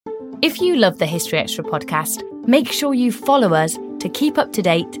If you love the History Extra podcast, make sure you follow us to keep up to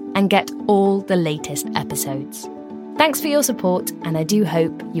date and get all the latest episodes. Thanks for your support, and I do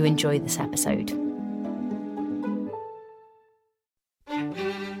hope you enjoy this episode.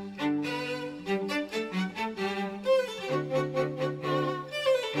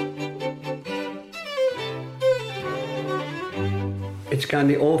 It's kind of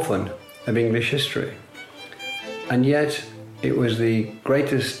the orphan of English history. And yet it was the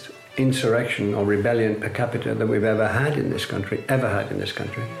greatest insurrection or rebellion per capita that we've ever had in this country.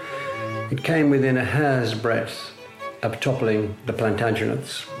 It came within a hair's breadth of toppling the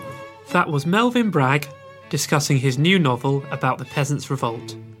Plantagenets. That was Melvyn Bragg discussing his new novel about the Peasants'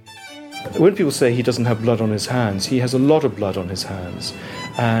 Revolt. When people say he doesn't have blood on his hands, he has a lot of blood on his hands.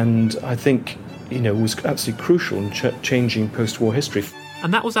 And I think, was absolutely crucial in changing post-war history.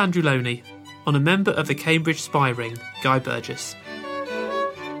 And that was Andrew Loney, on a member of the Cambridge spy ring, Guy Burgess.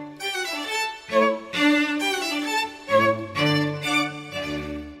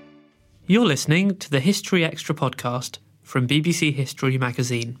 You're listening to the History Extra podcast from BBC History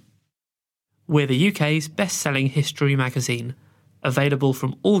magazine. We're the UK's best-selling history magazine, available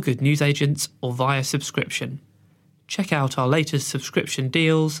from all good newsagents or via subscription. Check out our latest subscription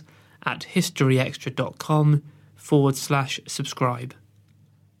deals at historyextra.com/subscribe.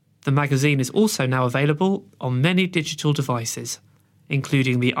 The magazine is also now available on many digital devices,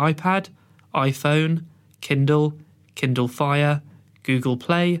 including the iPad, iPhone, Kindle, Kindle Fire, Google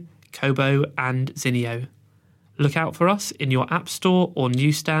Play, Kobo and Zinio. Look out for us in your App Store or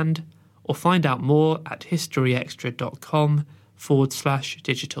newsstand, or find out more at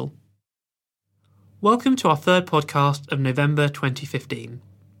historyextra.com/digital. Welcome to our third podcast of November 2015.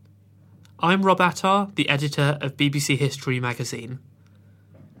 I'm Rob Attar, the editor of BBC History magazine.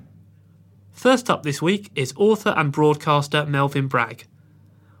 First up this week is author and broadcaster Melvyn Bragg,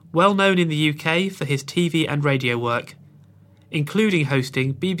 well known in the UK for his TV and radio work, including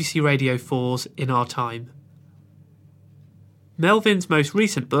hosting BBC Radio 4's In Our Time. Melvyn's most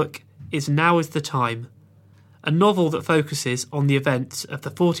recent book is Now is the Time, a novel that focuses on the events of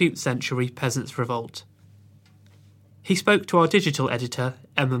the 14th century Peasants' Revolt. He spoke to our digital editor,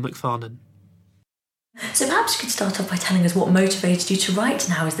 Emma McFarnon. So perhaps you could start off by telling us what motivated you to write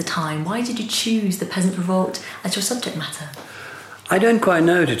Now is the Time. Why did you choose the Peasant Revolt as your subject matter? I don't quite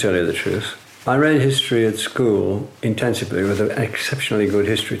know, to tell you the truth. I read history at school intensively with an exceptionally good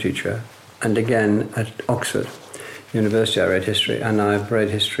history teacher, and again at Oxford University I read history, and I've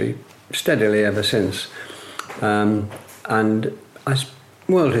read history steadily ever since. World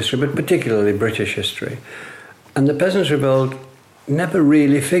history, but particularly British history. And the Peasants' Revolt never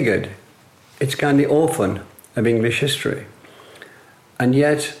really figured. It's kind of the orphan of English history. And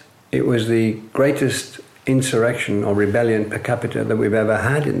yet it was the greatest insurrection or rebellion per capita that we've ever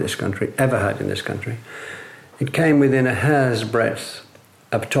had in this country. It came within a hair's breadth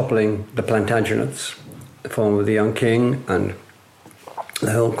of toppling the Plantagenets, the form of the young king and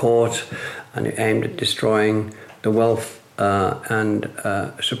the whole court, and it aimed at destroying the wealth and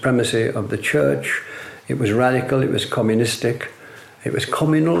supremacy of the church. It was radical, it was communistic, it was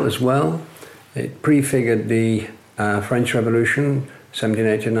communal as well. It prefigured the French Revolution,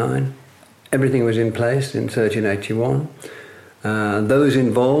 1789. Everything was in place in 1381. Those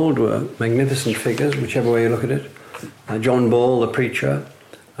involved were magnificent figures, whichever way you look at it. John Ball, the preacher,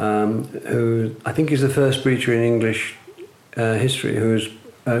 who I think is the first preacher in English history whose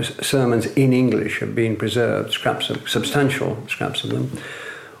sermons in English have been preserved, substantial scraps of them.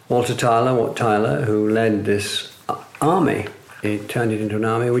 Walter Tyler, Wat Tyler, who led this army. He turned it into an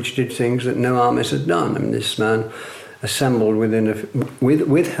army which did things that no armies had done. I mean, this man assembled with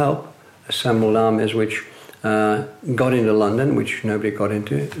help, assembled armies which got into London, which nobody got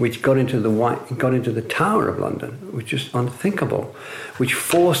into, which got into the Tower of London, which is unthinkable, which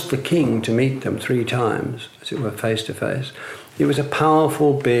forced the king to meet them 3 times, as it were, face to face. It was a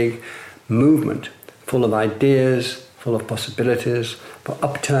powerful, big movement, full of ideas, full of possibilities for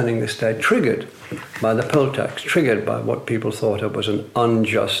upturning the state, triggered by the poll tax, triggered by what people thought of as an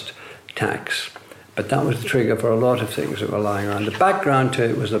unjust tax. But that was the trigger for a lot of things that were lying around. The background to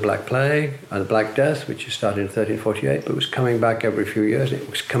it was the Black Plague and the Black Death, which started in 1348, but was coming back every few years. It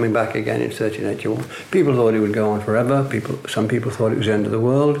was coming back again in 1381. People thought it would go on forever. Some people thought it was the end of the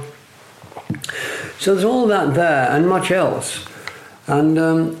world. So there's all that there and much else. And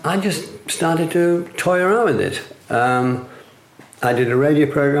I just started to toy around with it. I did a radio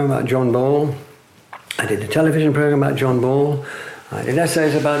program about John Ball. I did a television program about John Ball. I did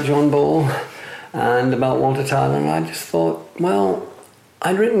essays about John Ball and about Walter Tyler. And I just thought, well,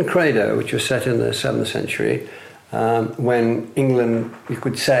 I'd written Credo, which was set in the 7th century, when England, you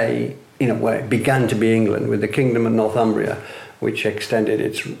could say, in a way, began to be England with the Kingdom of Northumbria, which extended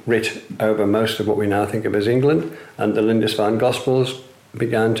its writ over most of what we now think of as England, and the Lindisfarne Gospels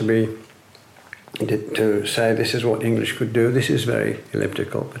began to say this is what English could do. This is very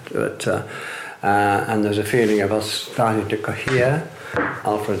elliptical, and there's a feeling of us starting to cohere.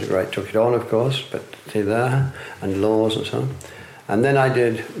 Alfred the Great took it on, of course, but there, and laws and so on. And then I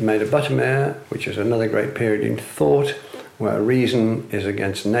made a Buttermere, which is another great period in thought, where reason is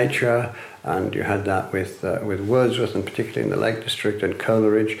against nature, and you had that with Wordsworth, and particularly in the Lake District and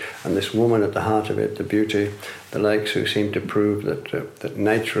Coleridge, and this woman at the heart of it, the beauty, the lakes, who seemed to prove that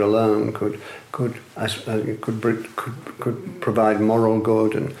nature alone could provide moral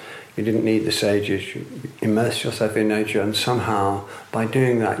good, and you didn't need the sages. You immerse yourself in nature, and somehow by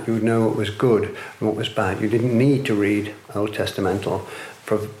doing that you would know what was good and what was bad. You didn't need to read Old Testamental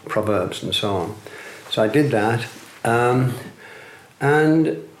proverbs and so on. So I did that, and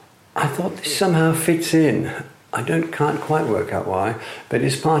I thought this somehow fits in. I can't quite work out why, but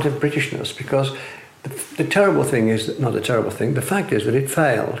it's part of Britishness, because the terrible thing is, not the terrible thing, the fact is that it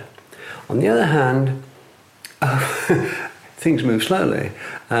failed. On the other hand, things move slowly.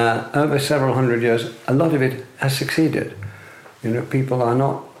 Over several hundred years, a lot of it has succeeded. People are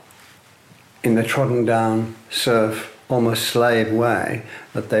not in the trodden down serf, almost slave way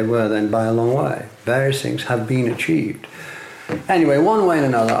that they were then by a long way. Various things have been achieved. Anyway, one way and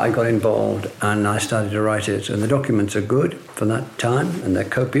another, I got involved and I started to write it. And the documents are good for that time, and they're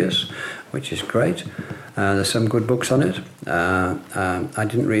copious, which is great. There's some good books on it. I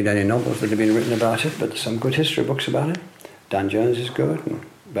didn't read any novels that have been written about it, but there's some good history books about it. Dan Jones is good, and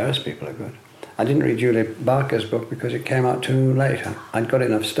various people are good. I didn't read Julie Barker's book because it came out too late. I'd got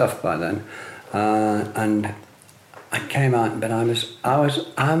enough stuff by then, and I came out. But I was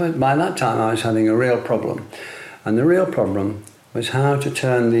by that time I was having a real problem, and the real problem was how to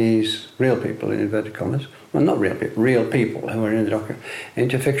turn these real people, in inverted commas, well, not real people who were in the document,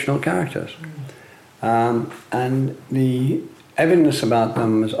 into fictional characters, and the evidence about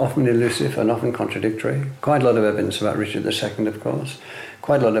them was often elusive and often contradictory. Quite a lot of evidence about Richard II, of course.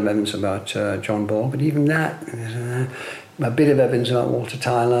 Quite a lot of evidence about John Ball, but even that, a bit of evidence about Walter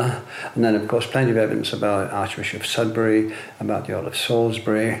Tyler, and then, of course, plenty of evidence about Archbishop Sudbury, about the Earl of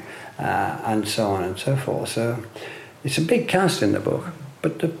Salisbury, and so on and so forth. So it's a big cast in the book,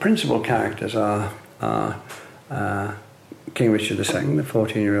 but the principal characters are King Richard II, the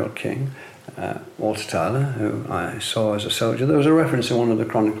 14-year-old king, Walter Tyler, who I saw as a soldier. There was a reference in one of the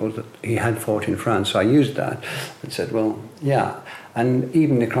chronicles that he had fought in France, so I used that and said, well, yeah. And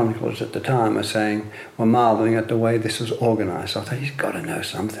even the chronicles at the time were marvelling at the way this was organised. So I thought, he's got to know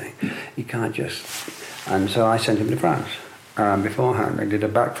something. He can't just... And so I sent him to France beforehand. I did a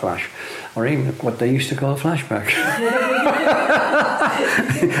backflash, or even what they used to call a flashback.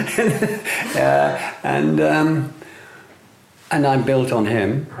 And I built on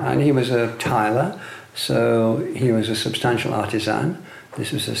him, and he was a tiler, so he was a substantial artisan.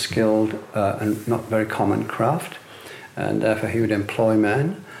 This was a skilled and not very common craft, and therefore he would employ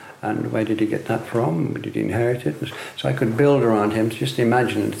men. And where did he get that from? Did he inherit it? So I could build around him, just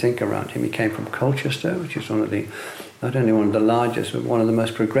imagine and think around him. He came from Colchester, which is not only one of the largest, but one of the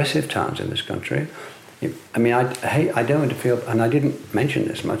most progressive towns in this country. I mean, I don't want to feel, and I didn't mention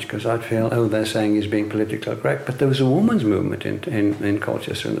this much because I'd feel, they're saying he's being politically correct, but there was a women's movement in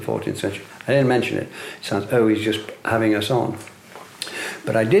Colchester in the 14th century. I didn't mention it. It sounds, he's just having us on.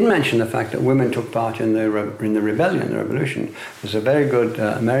 But I did mention the fact that women took part in the rebellion, the revolution. There's a very good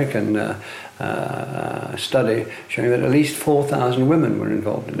American study showing that at least 4,000 women were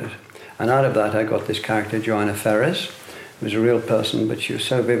involved in it. And out of that I got this character, Joanna Ferris, who was a real person, but she was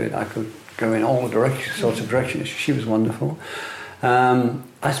so vivid I could go in all sorts of directions. She was wonderful.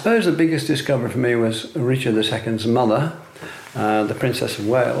 I suppose the biggest discovery for me was Richard II's mother, the Princess of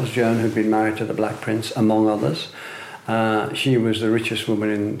Wales, Joan, who'd been married to the Black Prince, among others. She was the richest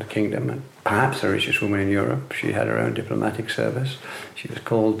woman in the kingdom, and perhaps the richest woman in Europe. She had her own diplomatic service. She was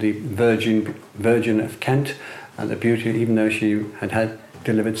called the Virgin of Kent, and the beauty, even though she had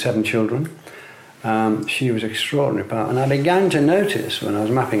delivered 7 children. She was extraordinary power. And I began to notice, when I was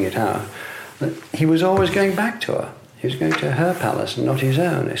mapping it out, that he was always going back to her. He was going to her palace and not his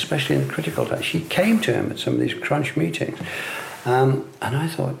own, especially in critical times. She came to him at some of these crunch meetings. And I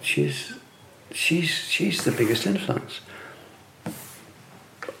thought, she's the biggest influence.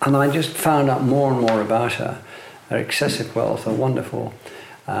 And I just found out more and more about her excessive wealth, her wonderful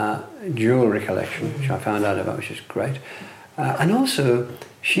jewellery collection, which I found out about, which is great. And also,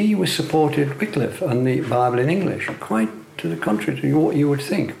 she supported Wycliffe and the Bible in English, quite to the contrary to what you would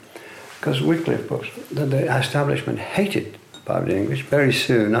think. because Wycliffe books, the establishment hated private English. Very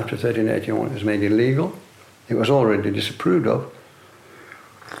soon, after 1381, it was made illegal. It was already disapproved of.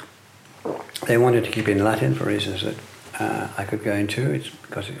 They wanted to keep it in Latin for reasons that I could go into. It's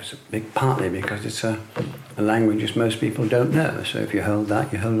because it was partly because it's a language that most people don't know. So if you hold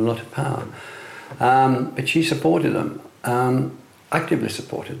that, you hold a lot of power. But she supported them, actively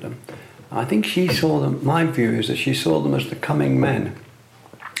supported them. I think she saw them, my view is that she saw them as the coming men.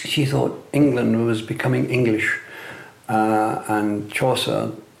 She thought England was becoming English, and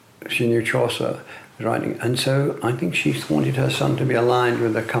Chaucer, she knew Chaucer was writing, and so I think she wanted her son to be aligned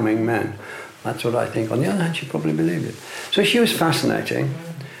with the coming men. That's what I think. On the other hand, she probably believed it. So she was fascinating,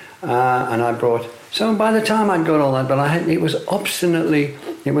 and I brought... So by the time I'd got all that, but it was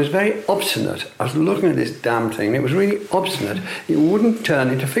very obstinate. I was looking at this damn thing, and it was really obstinate. It wouldn't turn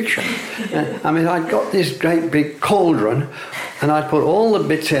into fiction. I mean, I'd got this great big cauldron, and I'd put all the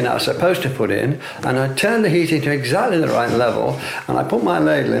bits in I was supposed to put in, and I'd turn the heat into exactly the right level, and I put my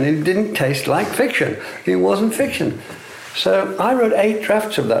ladle in, and it didn't taste like fiction. It wasn't fiction. So I wrote 8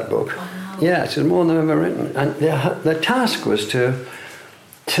 drafts of that book. Wow. Yeah, it's more than I've ever written. And the task was to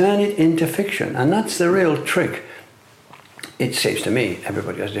turn it into fiction, and that's the real trick. It seems to me,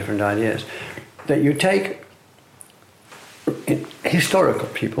 everybody has different ideas, that you take historical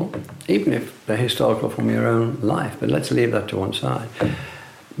people, even if they're historical from your own life, but let's leave that to one side.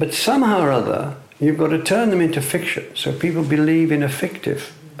 But somehow or other, you've got to turn them into fiction, so people believe in a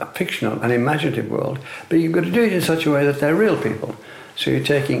fictional, an imaginative world, but you've got to do it in such a way that they're real people. So you're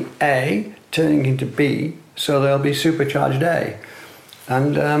taking A, turning into B, so they'll be supercharged A.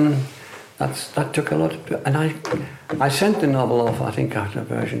 And that took a lot of... And I sent the novel off, I think, after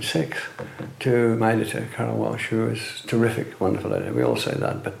version 6, to my editor, Carol Welsh, who was terrific, wonderful editor. We all say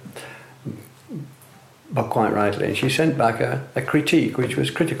that, but quite rightly. And she sent back a critique, which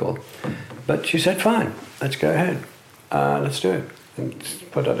was critical. But she said, fine, let's go ahead. Let's do it. And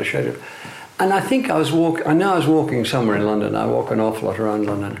put out a schedule. And I think I was walking somewhere in London. I walk an awful lot around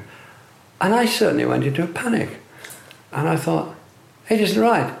London. And I certainly went into a panic. And I thought, it isn't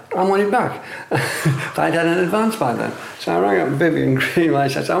right. I want it back. I'd had an advance by then. So I rang up Vivian Green. I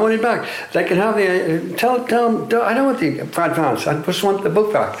said, I want it back. They can have the... Tell them, I don't want the advance. I just want the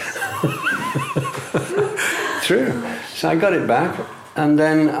book back. True. So I got it back. And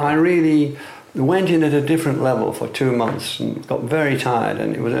then I really went in at a different level for 2 months and got very tired.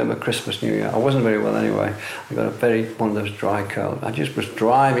 And it was over Christmas, New Year. I wasn't very well anyway. I got one of those dry colds. I just was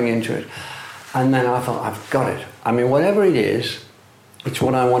driving into it. And then I thought, I've got it. I mean, whatever it is, it's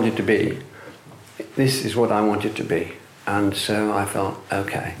what I want it to be. This is what I want it to be. And so I felt,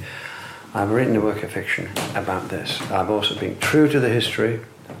 okay, I've written a work of fiction about this. I've also been true to the history.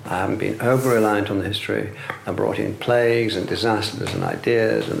 I haven't been over-reliant on the history. I brought in plagues and disasters and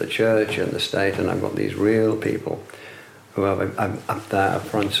ideas and the church and the state, and I've got these real people who I'm up there up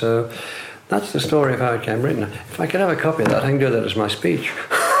front. So that's the story of how it came written. If I could have a copy of that, I can do that as my speech.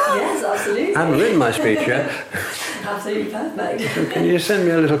 Yes, absolutely. I haven't written my speech yet. Absolutely perfect. So can you send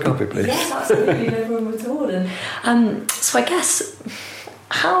me a little copy, please? Yes, absolutely, no problem at all. And so I guess,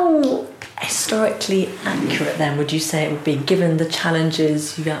 how historically accurate then would you say it would be, given the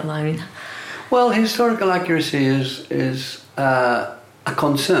challenges you've outlined? Well, historical accuracy is a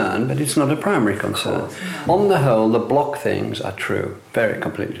concern, but it's not a primary concern. On the whole, the block things are true, very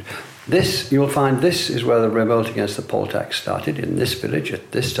completely. You'll find this is where the revolt against the poll tax started, in this village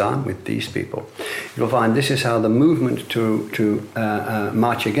at this time with these people. You'll find this is how the movement to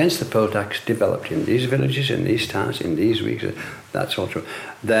march against the poll tax developed in these villages, in these towns, in these weeks. That's all true.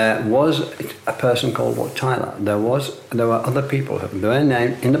 There was a person called Wat Tyler. There were other people. Their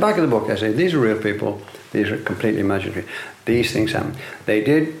name in the back of the book. I say these are real people. These are completely imaginary. These things happened. They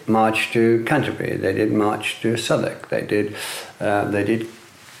did march to Canterbury. They did march to Southwark. They did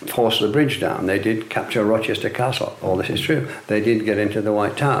force the bridge down. They did capture Rochester Castle. All this is true. They did get into the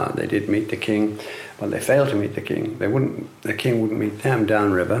White Tower. They did meet the king. Well, they failed to meet the king. The king wouldn't meet them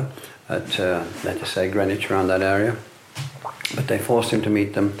downriver at, let us say, Greenwich, around that area. But they forced him to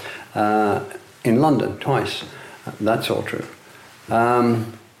meet them in London twice. That's all true.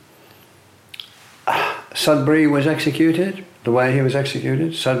 Sudbury was executed the way he was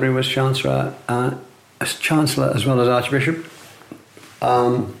executed. Sudbury was chancellor as well as archbishop.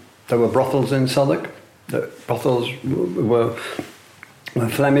 There were brothels in Southwark. The brothels were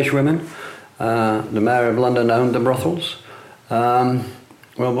Flemish women. The mayor of London owned the brothels.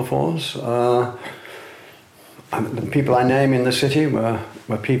 Wilberforce. The people I name in the city were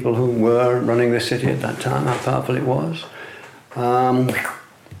people who were running the city at that time, how powerful it was.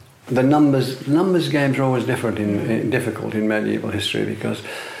 The numbers games are always difficult in medieval history, because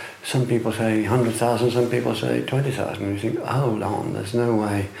some people say 100,000, some people say 20,000. And you think, hold on, there's no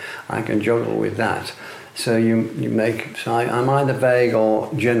way I can juggle with that. So I'm either vague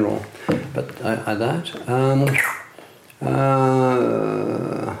or general, but at that.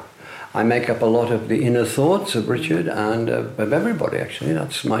 I make up a lot of the inner thoughts of Richard and of everybody, actually.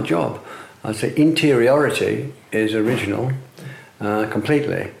 That's my job. I'd say interiority is original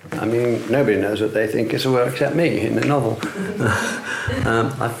completely. I mean, nobody knows what they think is a work except me in the novel.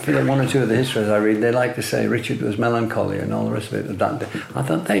 I feel that one or two of the histories I read, they like to say Richard was melancholy and all the rest of it. I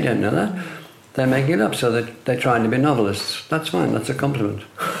thought, they don't know that. They're making it up, so they're trying to be novelists. That's fine, that's a compliment.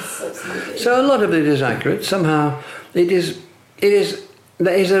 So a lot of it is accurate. Somehow, there is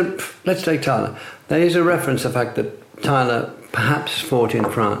let's take Tyler. There is a reference to the fact that Tyler perhaps fought in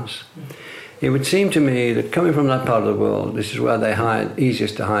France. It would seem to me that coming from that part of the world, this is where they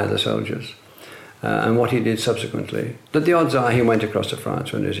easiest to hire the soldiers, and what he did subsequently. But the odds are he went across to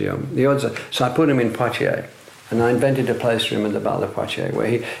France when he was young. The odds are, so I put him in Poitiers, and I invented a place for him at the Battle of Poitiers, where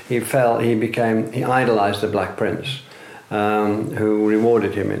he idolized the Black Prince, who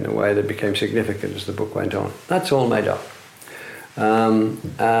rewarded him in a way that became significant as the book went on. That's all made up.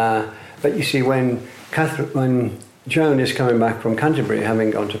 But you see, when Joan is coming back from Canterbury,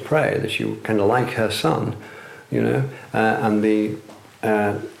 having gone to pray, that she kind of like her son, and the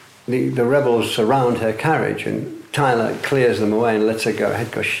rebels surround her carriage, and Tyler clears them away and lets her go ahead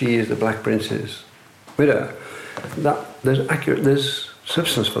because she is the Black Prince's widow. There's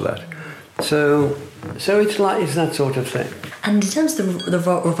substance for that. So it's that sort of thing. And in terms of the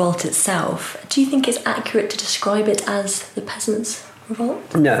revolt itself, do you think it's accurate to describe it as the peasants'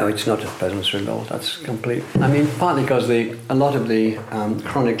 revolt? No, it's not a peasants' revolt. That's complete. I mean, partly because a lot of the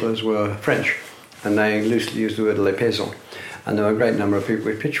chroniclers were French, and they loosely used the word les paysans, and there were a great number of people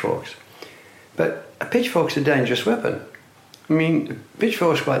with pitchforks. But a pitchfork's a dangerous weapon. I mean, a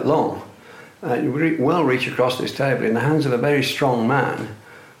pitchfork's quite long. It would well reach across this table in the hands of a very strong man.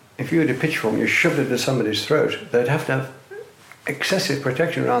 If you had a pitchfork and you shoved it into somebody's throat, they'd have to have excessive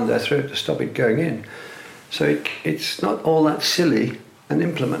protection around their throat to stop it going in. So it's not all that silly an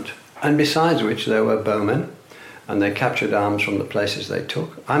implement. And besides which, there were bowmen, and they captured arms from the places they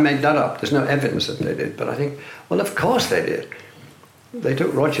took. I made that up. There's no evidence that they did, but I think, well, of course they did. They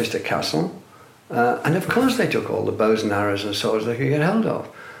took Rochester Castle, and of course they took all the bows and arrows and swords they could get hold of.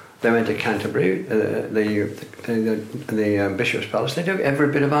 They went to Canterbury, the Bishop's Palace. They took every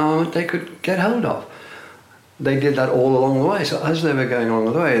bit of armament they could get hold of. They did that all along the way. So as they were going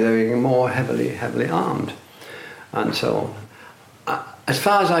along the way, they were getting more heavily armed, and so on. As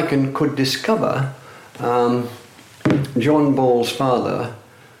far as I could discover, John Ball's father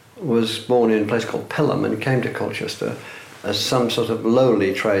was born in a place called Pelham and came to Colchester as some sort of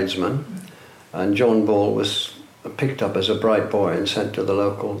lowly tradesman, and John Ball was picked up as a bright boy and sent to the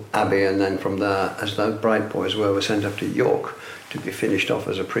local abbey, and then from there, as those bright boys were sent up to York to be finished off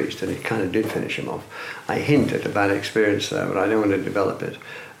as a priest, and he kind of did finish him off. I hint at a bad experience there, but I don't want to develop it.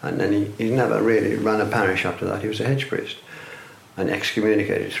 And then he never really ran a parish after that. He was a hedge priest and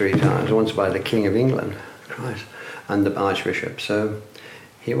excommunicated 3 times, once by the King of England, Christ, and the Archbishop. So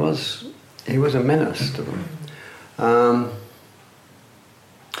he was a menace to them.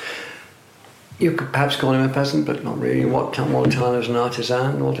 You could perhaps call him a peasant, but not really. Walter Tyler was an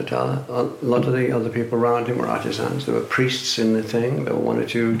artisan. Walter Tyler, a lot of the other people around him were artisans. There were priests in the thing. There were 1 or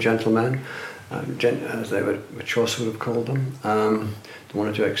 2 gentlemen, as Chaucer would have called them. 1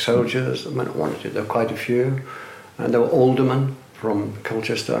 or 2 ex-soldiers. There were quite a few. And there were aldermen from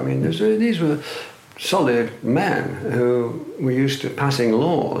Colchester. I mean, these were solid men who were used to passing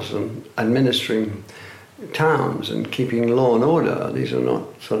laws and administering towns and keeping law and order. These are not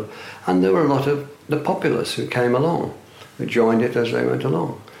sort of... And there were a lot of the populace who came along, who joined it as they went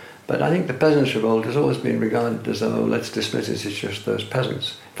along. But I think the peasants' revolt has always been regarded as though, let's dismiss it, it's just those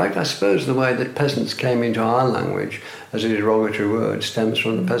peasants. In fact, I suppose the way that peasants came into our language as a derogatory word stems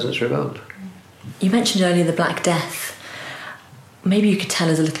from the peasants' revolt. You mentioned earlier the Black Death. Maybe you could tell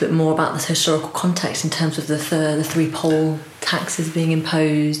us a little bit more about the historical context in terms of the 3 poll taxes being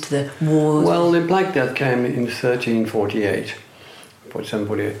imposed, the wars. Well, the Black Death came in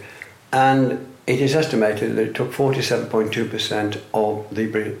 47-48, and it is estimated that it took 47.2% of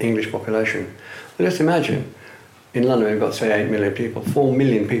the English population. But just imagine, in London we've got, say, 8 million people, 4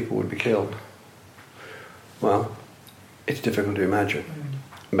 million people would be killed. Well, it's difficult to imagine.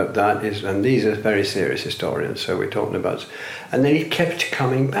 But that is, and these are very serious historians, so we're talking about... And then it kept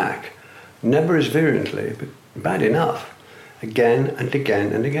coming back, never as virulently, but bad enough, again and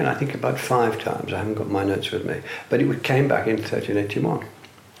again and again. I think about 5 times, I haven't got my notes with me. But it came back in 1381.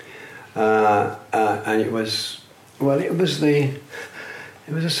 And it was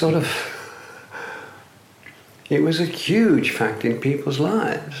it was a sort of, it was a huge fact in people's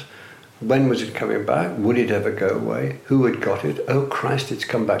lives. When was it coming back? Would it ever go away? Who had got it? Oh Christ, it's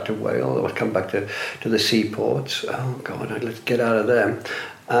come back to Wales, or come back to the seaports. Oh God, let's get out of them.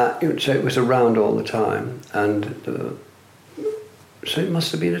 So it was around all the time, and so it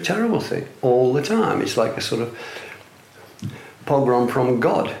must have been a terrible thing all the time. It's like a sort of pogrom from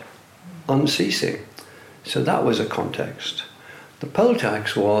God, unceasing. So that was a context. The poll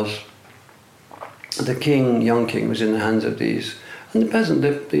tax was the king, young king, was in the hands of these. And the peasant,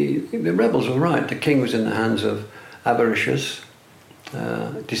 the rebels were right. The king was in the hands of avaricious,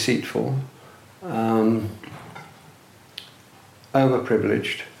 deceitful,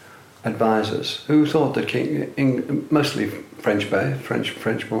 overprivileged advisors who thought that mostly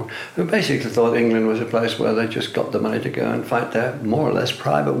French-born, who basically thought England was a place where they just got the money to go and fight their more or less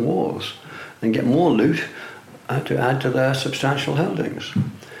private wars and get more loot to add to their substantial holdings.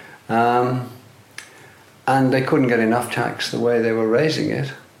 And they couldn't get enough tax the way they were raising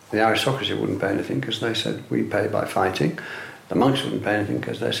it. The aristocracy wouldn't pay anything because they said, we pay by fighting. The monks wouldn't pay anything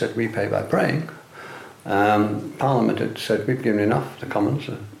because they said, we pay by praying. Parliament had said, we've given enough, the Commons,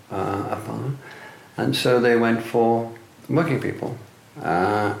 Parliament. And so they went for working people.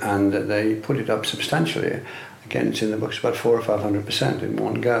 And they put it up substantially. Again, it's in the books, about 400 or 500% in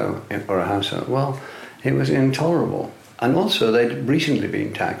one go for a household. Well, it was intolerable. And also, they'd recently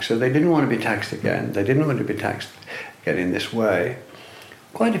been taxed, so they didn't want to be taxed again. They didn't want to be taxed again in this way.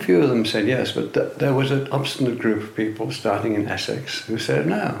 Quite a few of them said yes, but there was an obstinate group of people, starting in Essex, who said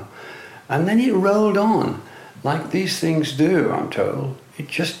no. And then it rolled on, like these things do, I'm told. It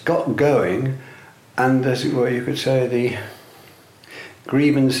just got going, and as it were, you could say the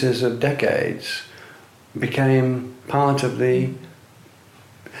grievances of decades became part of the...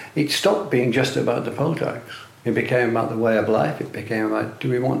 It stopped being just about the poll tax. It became about the way of life. It became about, do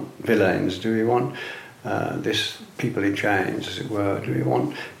we want villains? Do we want this people in chains, as it were? Do we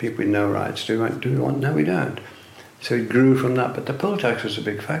want people with no rights? Do we want? No, we don't. So it grew from that. But the poll tax was a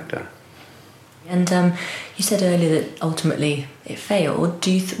big factor. And you said earlier that ultimately it failed. Do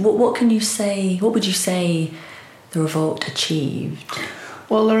you what can you say? What would you say the revolt achieved?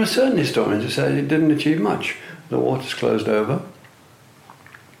 Well, there are certain historians who say it didn't achieve much. The waters closed over,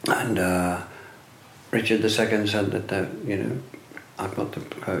 and Richard II said that, I've got the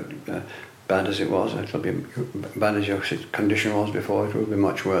quote, bad as it was, it'll be bad as your condition was before, it will be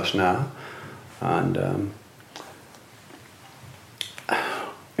much worse now. And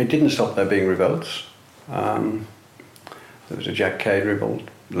it didn't stop there being revolts. There was a Jack Cade revolt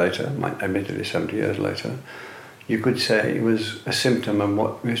later, admittedly 70 years later. You could say it was a symptom of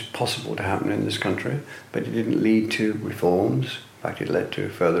what was possible to happen in this country, but it didn't lead to reforms. In fact, it led to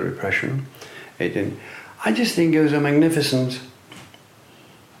further repression. I just think it was a magnificent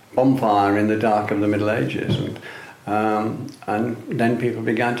bonfire in the dark of the Middle Ages, and then people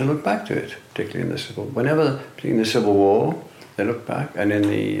began to look back to it, particularly in the Civil War, they looked back, and in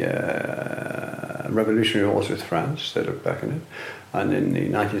the Revolutionary Wars with France, they looked back on it, and in the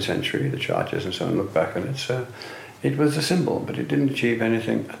 19th century, the Charters and so on looked back on it. So it was a symbol, but it didn't achieve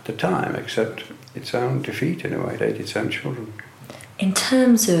anything at the time except its own defeat in a way. It ate its own children. In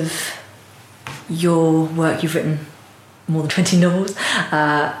terms of your work, you've written more than 20 novels,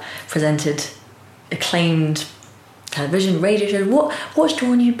 presented acclaimed television, radio shows. What's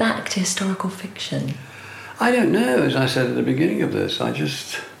drawn you back to historical fiction? I don't know, as I said at the beginning of this,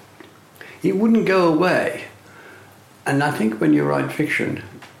 it wouldn't go away. And I think when you write fiction,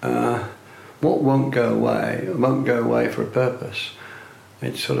 what won't go away for a purpose.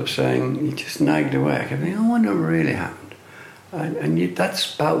 It's sort of saying, you just nagged away. I think, I wonder what really happened. And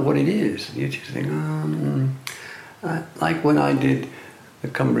that's about what it is. You just think, like when I did the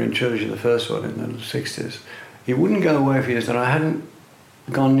Cumbrian Trilogy, the first one in the 60s, it wouldn't go away for years that I hadn't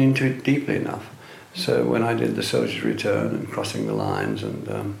gone into it deeply enough. So when I did The Soldier's Return and Crossing the Lines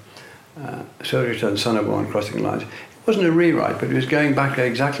and Soldier's Return, Sonneborn, Crossing the Lines, it wasn't a rewrite, but it was going back to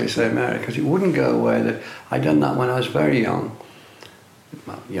exactly the same area because it wouldn't go away. That I'd done that when I was very young,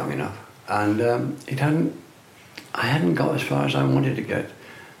 well, young enough, and I hadn't got as far as I wanted to get.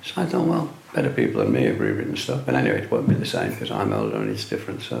 So I thought, well, better people than me have rewritten stuff. But anyway, it won't be the same because I'm older and it's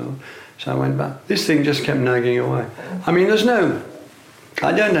different. So I went back. This thing just kept nagging away. I mean,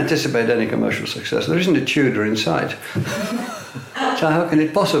 I don't anticipate any commercial success. There isn't a Tudor in sight. So how can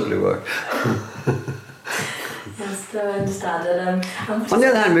it possibly work? Yes, I understand. On the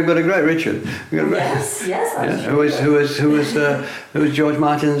other hand, we've got a great Richard. Yes. Who was George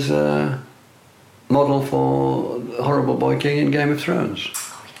Martin's model for the horrible boy king in Game of Thrones.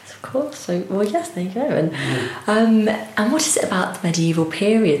 Oh, yes, Of course. So, well, yes, there you go. And what is it about the medieval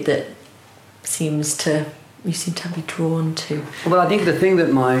period that you seem to be drawn to? Well, I think the thing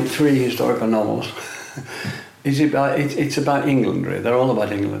that my 3 historical novels is it's about England, really. They're all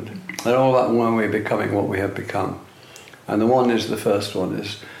about England. They're all about when we're becoming what we have become. And the first one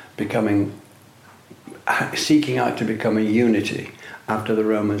is seeking out to become a unity after the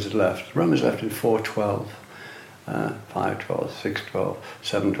Romans had left. The Romans left in 412. 512, 612,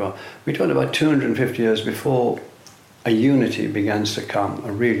 712. We're talking about 250 years before a unity begins to come,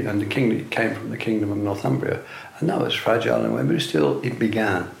 and the kingdom came from the kingdom of Northumbria, and that was fragile in a way, but it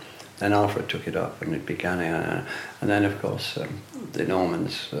began. Then Alfred took it up, and it began, and then of course the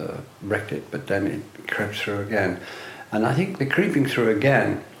Normans wrecked it, but then it crept through again. And I think the creeping through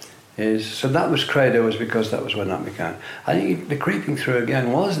again that was Credo, was because that was when that began. I think the creeping through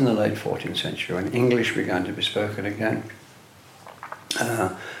again was in the late 14th century when English began to be spoken again.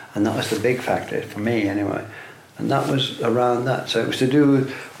 And that was the big factor for me anyway. And that was around that. So it was to do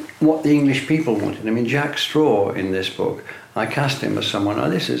with what the English people wanted. I mean, Jack Straw in this book, I cast him as someone,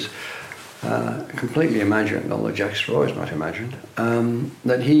 this is completely imagined, although Jack Straw is not imagined,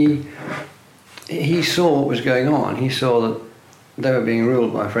 that he saw what was going on. He saw that they were being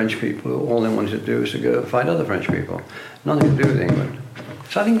ruled by French people who all they wanted to do was to go fight other French people. Nothing to do with England.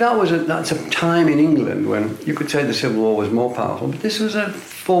 So I think that's a time in England when you could say the Civil War was more powerful, but this was a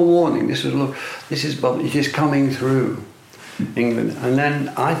forewarning. It is coming through England. And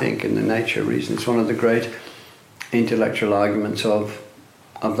then I think in the nature reason, it's one of the great intellectual arguments of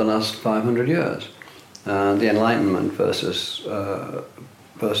the last 500 years. The Enlightenment versus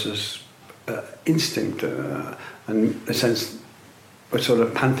instinct and a sense, a sort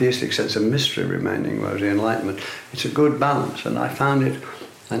of pantheistic sense of mystery remaining, whereas the Enlightenment, it's a good balance, and I found it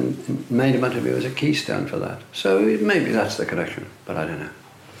and made him out to be as a keystone for that. So maybe that's the connection, but I don't know.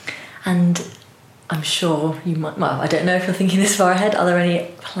 And I'm sure you might, well, I don't know if you're thinking this far ahead, are there any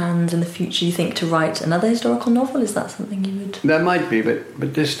plans in the future you think to write another historical novel? Is that something you would? There might be,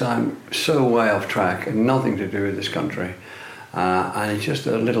 but this time so way off track and nothing to do with this country. And it's just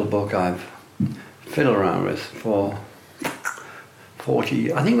a little book I've fiddled around with for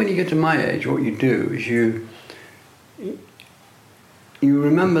 40. I think when you get to my age, what you do is you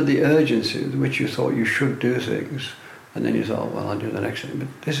remember the urgency with which you thought you should do things, and then you thought, well, I'll do the next thing. But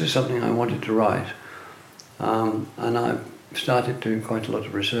this is something I wanted to write, and I've started doing quite a lot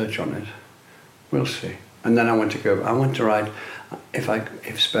of research on it. We'll see. And then I want to write,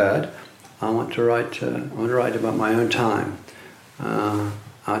 if spared, I want to write about my own time,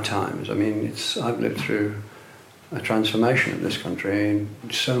 our times. I mean, I've lived through a transformation of this country in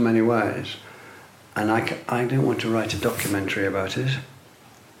so many ways, and I don't want to write a documentary about it,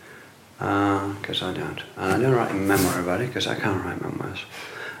 because I don't. And I don't write a memoir about it because I can't write memoirs.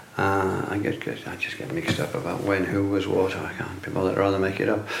 I just get mixed up about when, who was what. I can't be bothered. I'd rather make it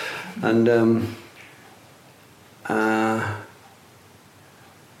up. And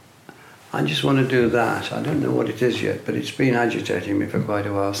I just want to do that. I don't know what it is yet, but it's been agitating me for quite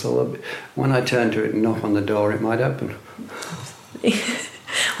a while. So when I turn to it and knock on the door, it might open.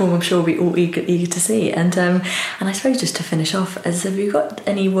 Well, I'm sure we'll be all eager to see. And I suppose just to finish off, have you got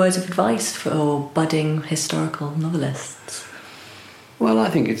any words of advice for budding historical novelists? Well, I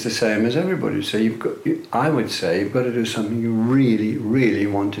think it's the same as everybody. So I would say you've got to do something you really, really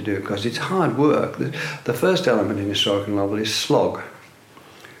want to do, because it's hard work. The first element in historical novel is slog.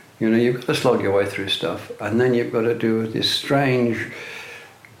 You know, you've got to slog your way through stuff, and then you've got to do this strange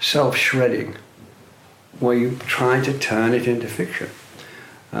self-shredding where you try to turn it into fiction.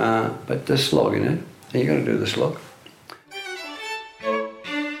 But there's slog in it, and you've got to do the slog.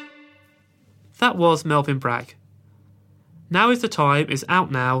 That was Melvyn Bragg. Now is the Time is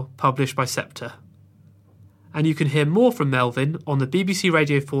out now, published by Sceptre. And you can hear more from Melvyn on the BBC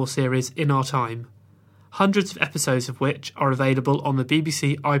Radio 4 series In Our Time, hundreds of episodes of which are available on the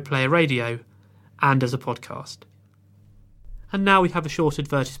BBC iPlayer Radio and as a podcast. And now we have a short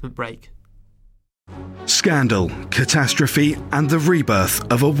advertisement break. Scandal, catastrophe, and the rebirth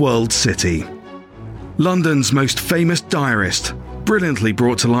of a world city. London's most famous diarist, brilliantly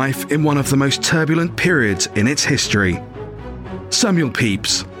brought to life in one of the most turbulent periods in its history. Samuel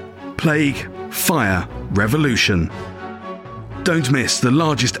Pepys, Plague, Fire, Revolution. Don't miss the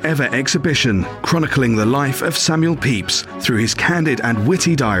largest ever exhibition chronicling the life of Samuel Pepys through his candid and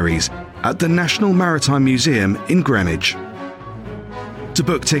witty diaries at the National Maritime Museum in Greenwich. To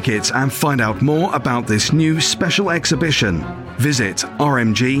book tickets and find out more about this new special exhibition, visit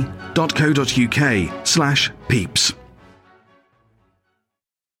rmg.co.uk/Pepys.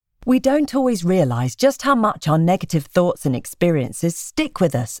 We don't always realise just how much our negative thoughts and experiences stick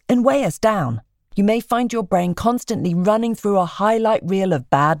with us and weigh us down. You may find your brain constantly running through a highlight reel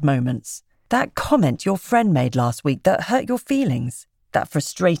of bad moments. That comment your friend made last week that hurt your feelings. That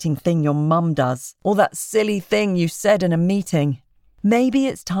frustrating thing your mum does. Or that silly thing you said in a meeting. Maybe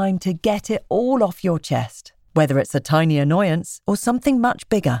it's time to get it all off your chest. Whether it's a tiny annoyance or something much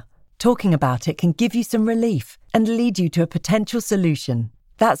bigger, talking about it can give you some relief and lead you to a potential solution.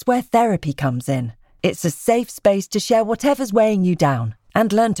 That's where therapy comes in. It's a safe space to share whatever's weighing you down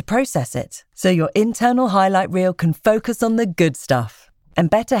and learn to process it, so your internal highlight reel can focus on the good stuff.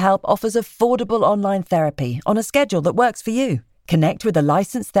 And BetterHelp offers affordable online therapy on a schedule that works for you. Connect with a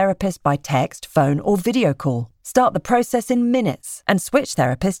licensed therapist by text, phone, or video call. Start the process in minutes and switch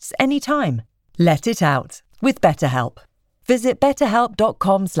therapists anytime. Let it out with BetterHelp. Visit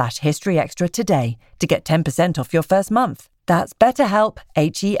betterhelp.com/historyextra today to get 10% off your first month. That's BetterHelp,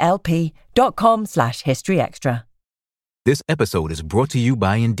 HELP.com/historyextra. This episode is brought to you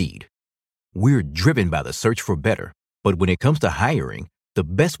by Indeed. We're driven by the search for better, but when it comes to hiring, the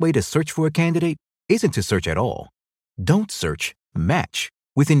best way to search for a candidate isn't to search at all. Don't search, match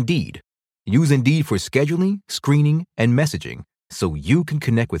with Indeed. Use Indeed for scheduling, screening, and messaging so you can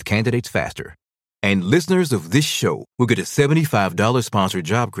connect with candidates faster. And listeners of this show will get a $75 sponsored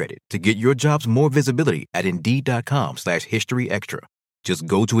job credit to get your jobs more visibility at Indeed.com/historyextra. Just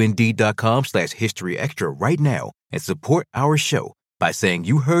go to Indeed.com/historyextra right now and support our show by saying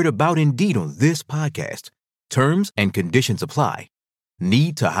you heard about Indeed on this podcast. Terms and conditions apply.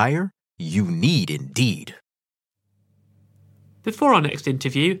 Need to hire? You need Indeed. Before our next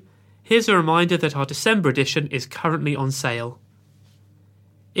interview, here's a reminder that our December edition is currently on sale.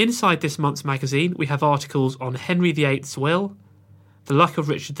 Inside this month's magazine, we have articles on Henry VIII's will, the luck of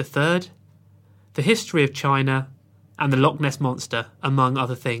Richard III, the history of China, and the Loch Ness Monster, among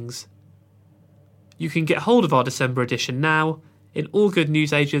other things. You can get hold of our December edition now in all good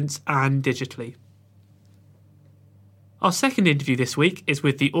newsagents and digitally. Our second interview this week is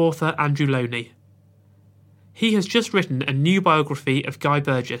with the author Andrew Loney. He has just written a new biography of Guy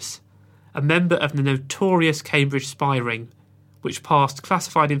Burgess, a member of the notorious Cambridge spy ring, which passed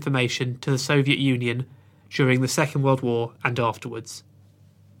classified information to the Soviet Union during the Second World War and afterwards.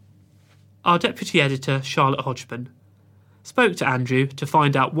 Our deputy editor, Charlotte Hodgman, spoke to Andrew to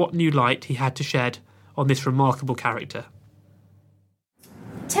find out what new light he had to shed on this remarkable character.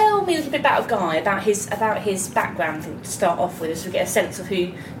 Tell me a little bit about Guy, about his background to start off with, so we get a sense of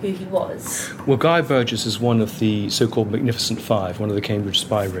who he was. Well, Guy Burgess is one of the so-called Magnificent Five, one of the Cambridge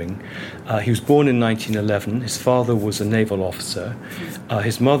spy ring. He was born in 1911. His father was a naval officer.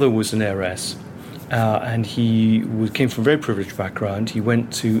 His mother was an heiress. And he came from a very privileged background. He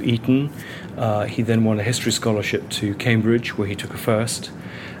went to Eton. He then won a history scholarship to Cambridge, where he took a first.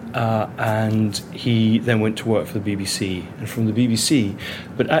 And he then went to work for the BBC. And from the BBC,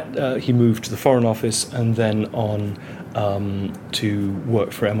 he moved to the Foreign Office and then on to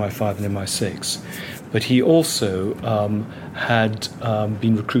work for MI5 and MI6. But he also had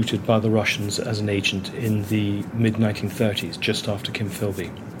been recruited by the Russians as an agent in the mid-1930s, just after Kim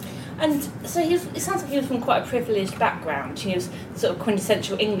Philby. And so it sounds like he was from quite a privileged background. He was sort of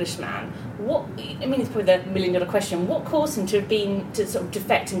quintessential Englishman. It's probably the $1 million question. What caused him to sort of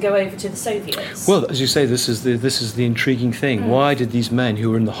defect and go over to the Soviets? Well, as you say, this is the intriguing thing. Why did these men who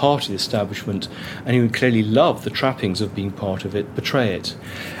were in the heart of the establishment and who clearly loved the trappings of being part of it betray it?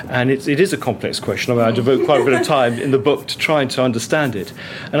 And it is a complex question. I devote quite a bit of time in the book to trying to understand it.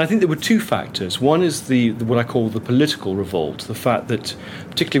 And I think there were two factors. One is the what I call the political revolt, the fact that,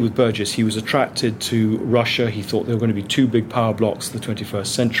 particularly with Burgess, he was attracted to Russia. He thought there were going to be two big power blocks of the 21st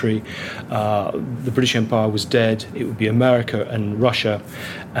century. The British Empire was dead. It would be America and Russia.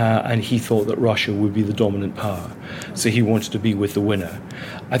 And he thought that Russia would be the dominant power. So he wanted to be with the winner.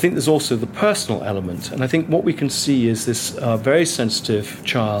 I think there's also the personal element. And I think what we can see is this very sensitive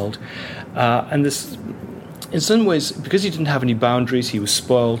child. And this, in some ways, because he didn't have any boundaries, he was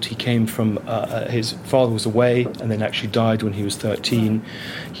spoiled. He came from, his father was away and then actually died when he was 13.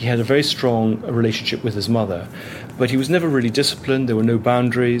 He had a very strong relationship with his mother, but he was never really disciplined. There were no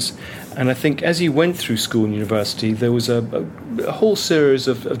boundaries. And I think as he went through school and university, there was a whole series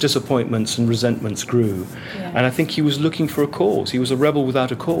of disappointments and resentments grew. Yeah. And I think he was looking for a cause. He was a rebel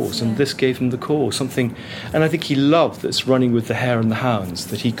without a cause, and this gave him the cause, something. And I think he loved this running with the hare and the hounds,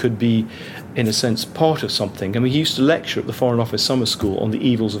 that he could be, in a sense, part of something. I mean, he used to lecture at the Foreign Office summer school on the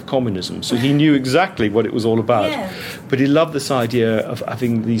evils of communism, so he knew exactly what it was all about. Yeah. But he loved this idea of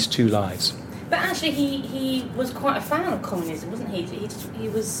having these two lives. But actually, he was quite a fan of communism, wasn't he? He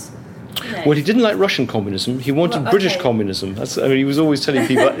was... No. Well, he didn't like Russian communism. He wanted British communism. He was always telling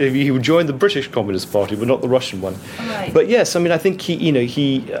people he would join the British Communist Party, but not the Russian one. Right. But yes, I think he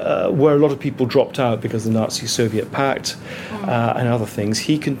where a lot of people dropped out because of the Nazi-Soviet pact and other things,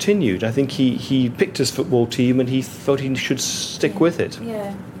 he continued. I think he picked his football team and he thought he should stick with it.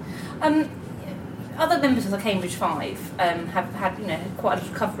 Yeah. Other members of the Cambridge Five have had quite a lot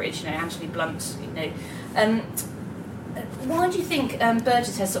of coverage. Anthony Blunt. Why do you think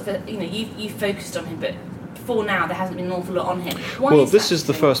Burgess has sort of you've focused on him, but before now there hasn't been an awful lot on him? Why this is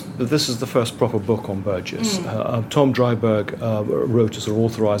the first proper book on Burgess. Tom Dryburgh wrote as an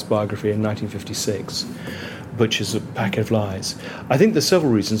authorised biography in 1956, which is a packet of lies. I think there's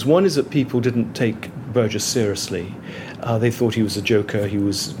several reasons. One is that people didn't take Burgess seriously. They thought he was a joker, he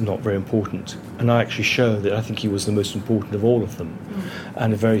was not very important. And I actually show that I think he was the most important of all of them,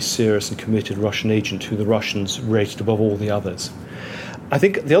 and a very serious and committed Russian agent who the Russians rated above all the others. I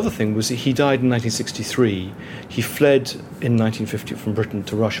think the other thing was that he died in 1963. He fled in 1950 from Britain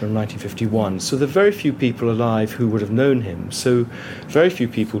to Russia in 1951. So there are very few people alive who would have known him. So very few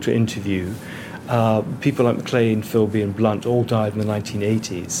people to interview. People like Maclean, Philby and Blunt all died in the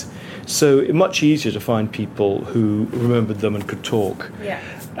 1980s. So it's much easier to find people who remembered them and could talk. Yeah.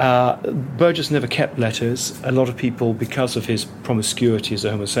 Burgess never kept letters. A lot of people, because of his promiscuity as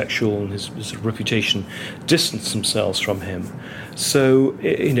a homosexual and his reputation, distanced themselves from him. So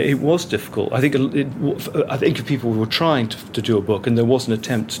it was difficult. I think if people were trying to do a book, and there was an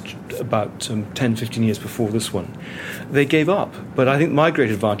attempt about 10, 15 years before this one, they gave up. But I think my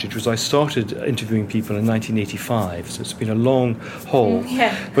great advantage was I started interviewing people in 1985, so it's been a long haul.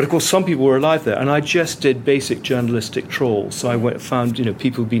 Yeah. But of course, some people were alive there, and I just did basic journalistic trawls. So I found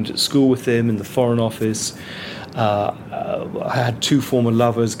people who'd been to school with him in the Foreign Office. I had two former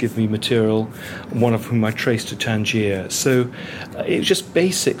lovers give me material, one of whom I traced to Tangier. So it was just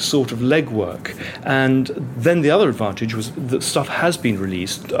basic sort of legwork. And then the other advantage was that stuff has been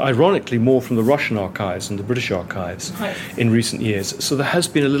released, ironically more from the Russian archives and the British archives in recent years. So there has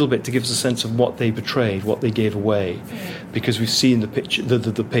been a little bit to give us a sense of what they betrayed, what they gave away, because we've seen the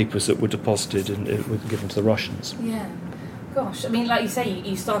papers that were deposited and were given to the Russians. Yeah. Gosh, like you say,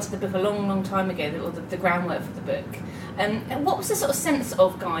 you started the book a long, long time ago, or the groundwork for the book. And what was the sort of sense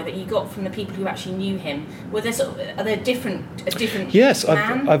of Guy that you got from the people who actually knew him? Are there a different Yes,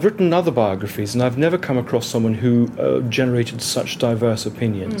 man? I've written other biographies, and I've never come across someone who generated such diverse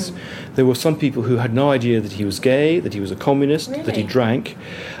opinions. There were some people who had no idea that he was gay, that he was a communist, that he drank.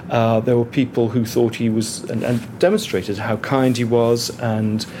 There were people who thought he was, and demonstrated how kind he was,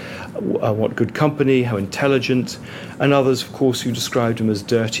 and what good company, how intelligent, and others, of course, who described him as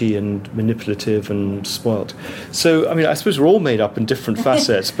dirty and manipulative and spoilt. So, I suppose we're all made up in different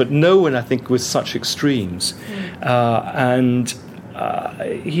facets, but no one, I think, with such extremes. That's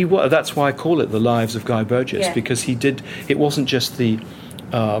why I call it The Lives of Guy Burgess, because it wasn't just the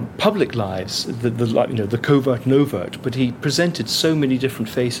public lives, the covert and overt, but he presented so many different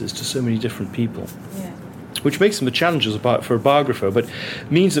faces to so many different people. Yeah. Which makes them the challenges for a biographer, but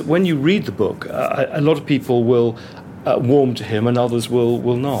means that when you read the book, a lot of people will warm to him and others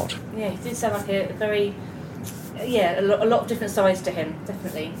will not. Yeah, he did sound like a very, a lot of different sides to him,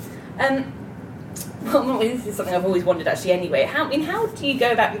 definitely. Well, this is something I've always wondered actually anyway. How do you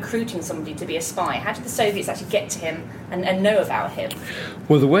go about recruiting somebody to be a spy? How did the Soviets actually get to him and know about him?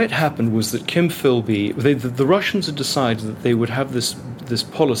 Well, the way it happened was that Kim Philby, the Russians had decided that they would have this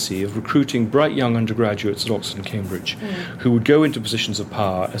policy of recruiting bright young undergraduates at Oxford and Cambridge who would go into positions of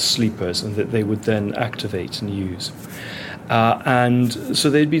power as sleepers and that they would then activate and use. And so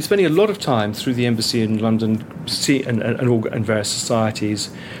they'd been spending a lot of time through the embassy in London and various societies,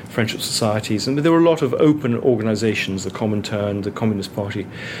 friendship societies, and there were a lot of open organisations, the Comintern, the Communist Party,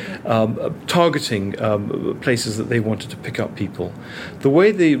 targeting places that they wanted to pick up people. The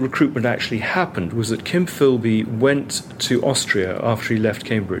way the recruitment actually happened was that Kim Philby went to Austria after he left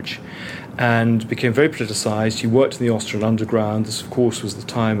Cambridge and became very politicized. He worked in the Austrian underground. This, of course, was the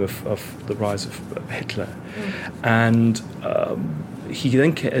time of the rise of Hitler. And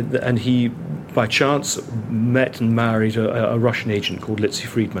he by chance met and married a Russian agent called Litzy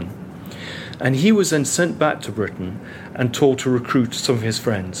Friedman. And he was then sent back to Britain and told to recruit some of his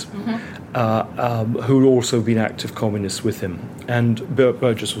friends who had also been active communists with him. And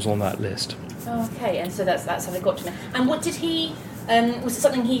Burgess was on that list. Oh, okay, and so that's how they got to know. And what did he... was it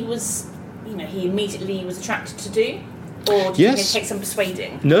something he was... he immediately was attracted to do? Or did it take some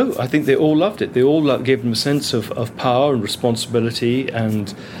persuading? No, I think they all loved it. They all gave him a sense of power and responsibility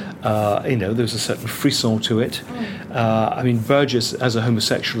and There was a certain frisson to it. Burgess, as a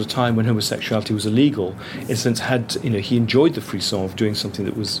homosexual at a time when homosexuality was illegal, in a sense he enjoyed the frisson of doing something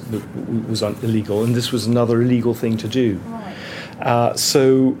that was illegal, and this was another illegal thing to do. Right.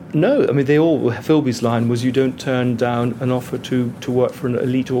 Philby's line was, you don't turn down an offer to work for an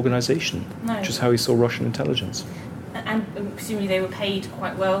elite organisation, which is how he saw Russian intelligence. And presumably they were paid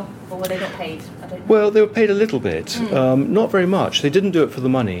quite well, or were they not paid? I don't know. Well, they were paid a little bit, not very much. They didn't do it for the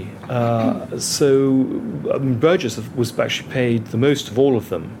money. Burgess was actually paid the most of all of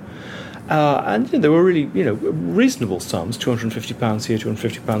them. They were really, reasonable sums, £250 here,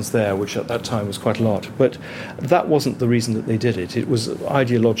 £250 there, which at that time was quite a lot. But that wasn't the reason that they did it. It was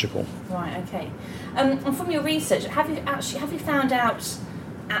ideological. Right, okay. And from your research, have you found out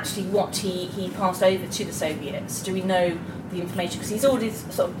actually what he passed over to the Soviets? Do we know the information? Because he's already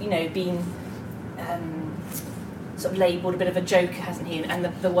sort of, been sort of labelled a bit of a joker, hasn't he? And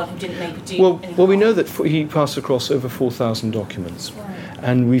the one who didn't maybe do anything. Well, we know that he passed across over 4,000 documents. Right.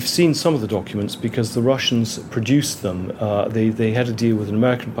 And we've seen some of the documents because the Russians produced them. They had a deal with an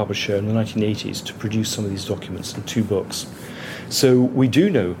American publisher in the 1980s to produce some of these documents in 2 books. So we do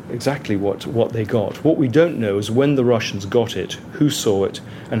know exactly what they got. What we don't know is when the Russians got it, who saw it,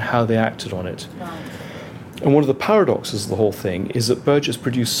 and how they acted on it. Right. And one of the paradoxes of the whole thing is that Burgess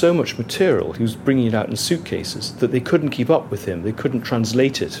produced so much material, he was bringing it out in suitcases, that they couldn't keep up with him. They couldn't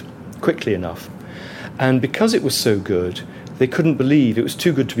translate it quickly enough. And because it was so good, they couldn't believe, it was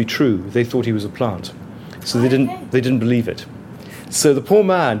too good to be true. They thought he was a plant. So they didn't believe it. So the poor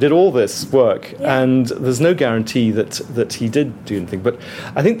man did all this work, and there's no guarantee that he did do anything. But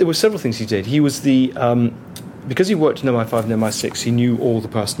I think there were several things he did. He was because he worked in MI5 and MI6, he knew all the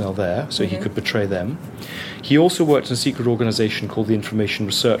personnel there, so he could betray them. He also worked in a secret organisation called the Information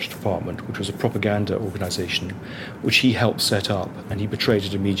Research Department, which was a propaganda organisation, which he helped set up, and he betrayed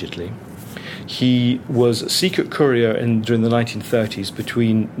it immediately. He was a secret courier during the 1930s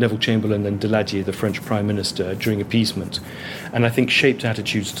between Neville Chamberlain and Daladier, the French Prime Minister, during appeasement, and I think shaped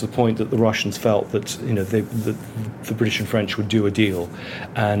attitudes to the point that the Russians felt that the British and French would do a deal,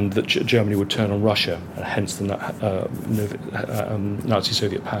 and that Germany would turn on Russia, hence the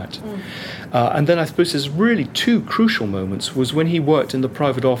Nazi-Soviet pact. And then I suppose there's really 2 crucial moments. Was when he worked in the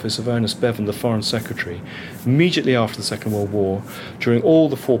private office of Ernest Bevin, the Foreign Secretary, immediately after the Second World War, during all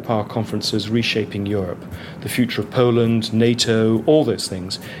the 4 power conferences reshaping Europe, the future of Poland, NATO, all those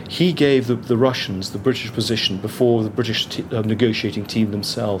things. He gave the Russians the British position before the British negotiating team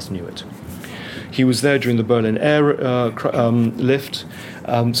themselves knew it. He was there during the Berlin air lift.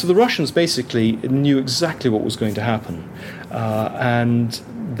 So the Russians basically knew exactly what was going to happen. And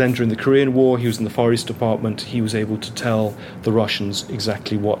then during the Korean War, he was in the Far East Department. He was able to tell the Russians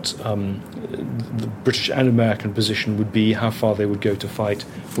exactly what the British and American position would be, how far they would go to fight,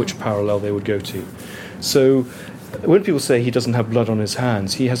 which parallel they would go to. So when people say he doesn't have blood on his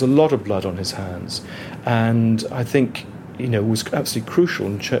hands, he has a lot of blood on his hands. And I think was absolutely crucial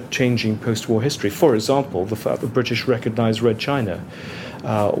in changing post-war history. For example, the fact that the British recognised Red China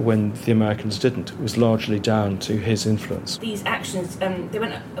when the Americans didn't was largely down to his influence. These actions, they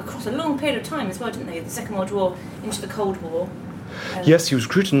went across a long period of time as well, didn't they? The Second World War into the Cold War. Yes, he was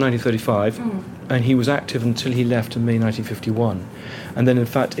recruited in 1935, and he was active until he left in May 1951. And then, in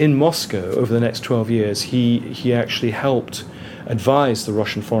fact, in Moscow, over the next 12 years, he actually helped advise the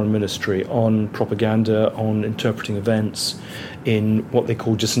Russian Foreign Ministry on propaganda, on interpreting events, in what they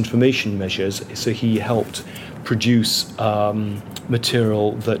call disinformation measures. So he helped produce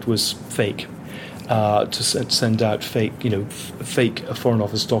material that was fake, to send out fake Foreign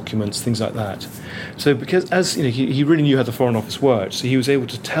Office documents, things like that. So because he really knew how the Foreign Office worked, so he was able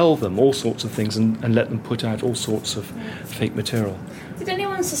to tell them all sorts of things and let them put out all sorts of fake material. Did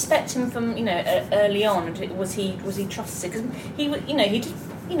anyone suspect him from early on? Was he trusted? Because he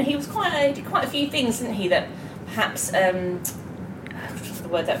did quite a few things, didn't he? That perhaps the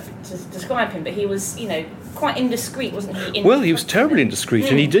word that to describe him, but he was quite indiscreet, wasn't he? Well, he was terribly indiscreet,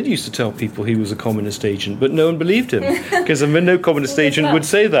 and he did used to tell people he was a communist agent, but no one believed him because no communist agent would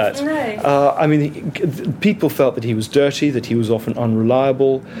say that. No. People felt that he was dirty, that he was often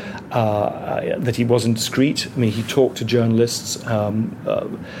unreliable, that he wasn't discreet. He talked to journalists,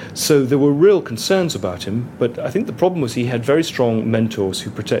 so there were real concerns about him. But I think the problem was he had very strong mentors who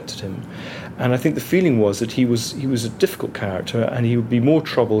protected him, and I think the feeling was that he was a difficult character, and he would be more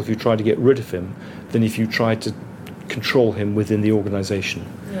trouble if you tried to get rid of him than if you tried to control him within the organisation.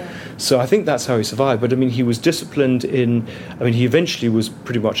 Yeah. So I think that's how he survived. But he was disciplined he eventually was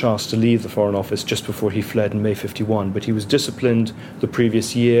pretty much asked to leave the Foreign Office just before he fled in May 1951. But he was disciplined the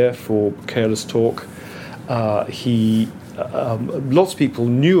previous year for careless talk. He lots of people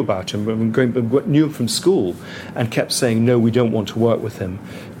knew about him, knew him from school, and kept saying, no, we don't want to work with him.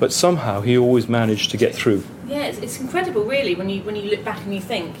 But somehow he always managed to get through. Yeah, it's incredible, really, when you look back and you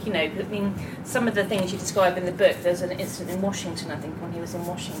think, some of the things you describe in the book. There's an incident in Washington, I think, when he was in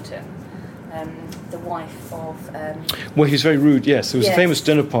Washington. The wife of... Well, he was very rude, yes. There was a famous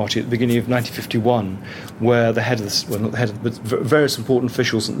dinner party at the beginning of 1951 where the head of the... Well, not the head of... but various important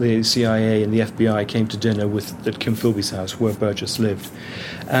officials at the CIA and the FBI came to dinner at Kim Philby's house where Burgess lived.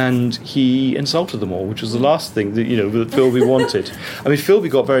 And he insulted them all, which was the last thing that Philby wanted. I mean, Philby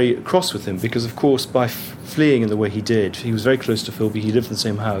got very cross with him because, of course, by fleeing in the way he did, he was very close to Philby, he lived in the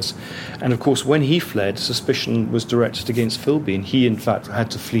same house. And, of course, when he fled, suspicion was directed against Philby, and he, in fact,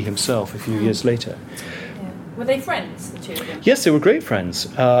 had to flee himself a few years later. Yeah. Were they friends, the two of them? Yes, they were great friends.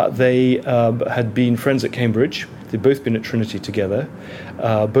 They had been friends at Cambridge. They'd both been at Trinity together.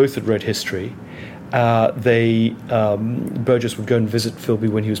 Both had read history. Burgess would go and visit Philby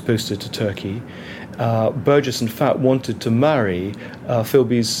when he was posted to Turkey. Burgess, in fact, wanted to marry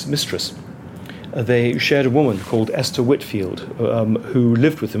Philby's mistress. They shared a woman called Esther Whitfield, who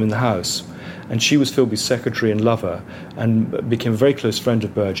lived with them in the house. And she was Philby's secretary and lover, and became a very close friend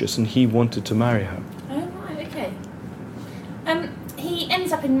of Burgess, and he wanted to marry her. Oh, right, okay. He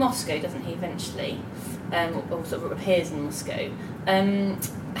ends up in Moscow, doesn't he, eventually? Or sort of appears in Moscow.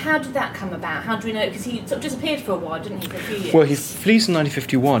 How did that come about? How do we know? Because he sort of disappeared for a while, didn't he, for a few years? Well, he flees in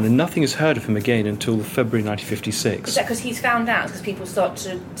 1951, and nothing is heard of him again until February 1956. Is that because he's found out? Because people start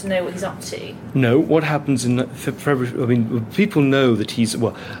to know what he's up to? No, what happens in February... I mean, people know that he's...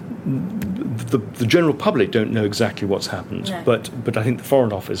 Well, the general public don't know exactly what's happened, no. but I think the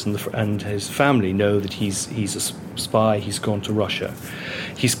Foreign Office and his family know that he's a spy, he's gone to Russia.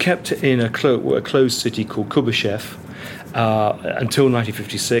 He's kept in a closed city called Kubyshev, until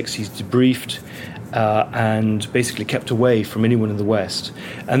 1956. He's debriefed and basically kept away from anyone in the West.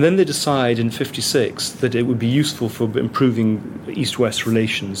 And then they decide in 1956 that it would be useful for improving East-West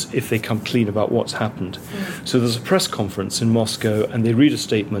relations if they come clean about what's happened. So there's a press conference in Moscow and they read a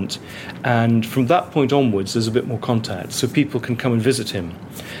statement, and from that point onwards there's a bit more contact, so people can come and visit him.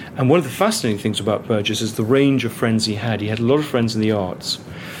 And one of the fascinating things about Burgess is the range of friends he had. He had a lot of friends in the arts.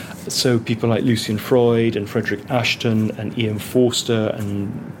 So people like Lucian Freud and Frederick Ashton and E.M. Forster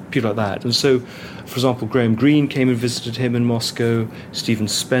and people like that. And so, for example, Graham Greene came and visited him in Moscow, Stephen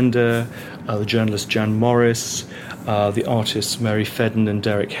Spender, the journalist Jan Morris, the artists Mary Fedden and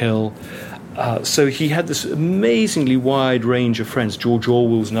Derek Hill. So he had this amazingly wide range of friends. George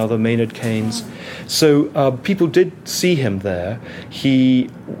Orwell's another, Maynard Keynes. So people did see him there. He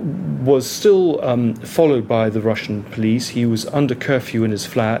was still followed by the Russian police. He was under curfew in his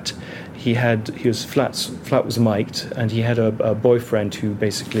flat. Flat was mic'd, and he had a boyfriend who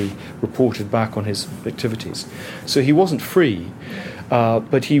basically reported back on his activities. So he wasn't free.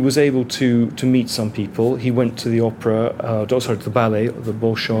 But he was able to meet some people. He went to the opera, to the ballet, the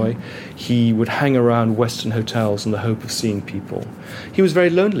Bolshoi. He would hang around Western hotels in the hope of seeing people. He was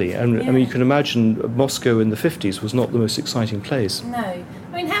very lonely, and I mean, you can imagine Moscow in the 50s was not the most exciting place. No.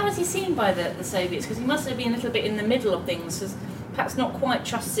 I mean, how was he seen by the Soviets? Because he must have been a little bit in the middle of things, perhaps not quite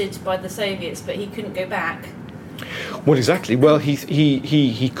trusted by the Soviets, but he couldn't go back. Well, exactly. Well,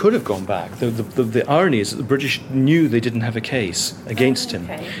 he could have gone back. The irony is that the British knew they didn't have a case against him.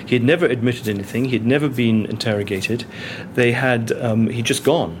 He had never admitted anything. He had never been interrogated. He'd just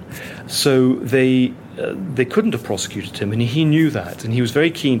gone. So they couldn't have prosecuted him, and he knew that. And he was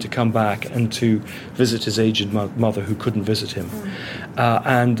very keen to come back and to visit his aged mother who couldn't visit him.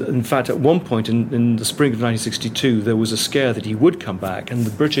 And in fact, at one point in the spring of 1962, there was a scare that he would come back, and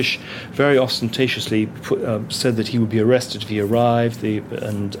the British very ostentatiously said that he would be arrested if he arrived,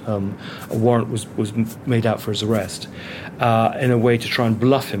 and a warrant was made out for his arrest in a way to try and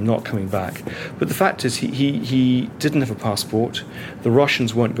bluff him not coming back. But the fact is he didn't have a passport. The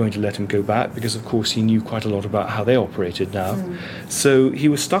Russians weren't going to let him go back because, of course, he knew quite a lot about how they operated now. So he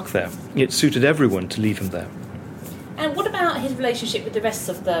was stuck there. It suited everyone to leave him there. And what about his relationship with the rest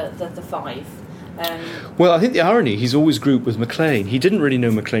of the five? Well, I think the irony, he's always grouped with Maclean. He didn't really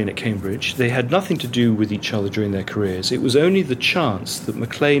know Maclean at Cambridge. They had nothing to do with each other during their careers. It was only the chance that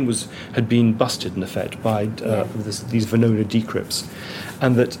Maclean had been busted, in effect, by these Venona decrypts,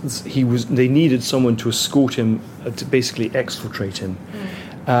 and that they needed someone to escort him, to basically exfiltrate him,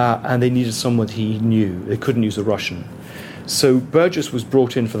 and they needed someone he knew. They couldn't use a Russian. So Burgess was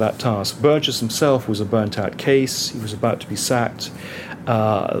brought in for that task. Burgess himself was a burnt-out case. He was about to be sacked.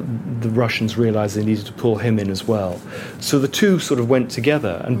 The Russians realised they needed to pull him in as well. So the two sort of went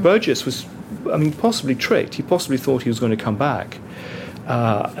together. And Burgess was, possibly tricked. He possibly thought he was going to come back,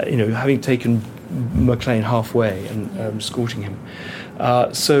 having taken Maclean halfway and escorting him.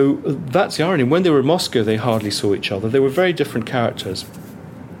 So that's the irony. When they were in Moscow, they hardly saw each other. They were very different characters.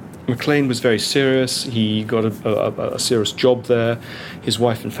 Maclean was very serious. He got a serious job there. His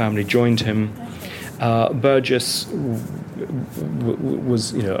wife and family joined him. Burgess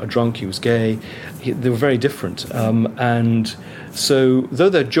was, a drunk. He was gay. They were very different. And so, though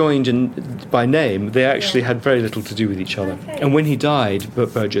they're joined by name, they actually had very little to do with each other. Okay. And when he died,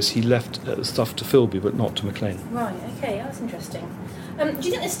 Burgess, he left stuff to Philby, but not to Maclean. Right. Okay, that's interesting. Do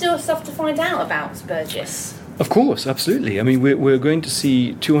you think there's still stuff to find out about Burgess? Of course, absolutely. I mean, we're going to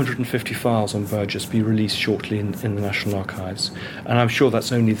see 250 files on Burgess be released shortly in the National Archives, and I'm sure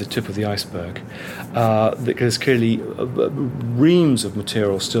that's only the tip of the iceberg. There's clearly reams of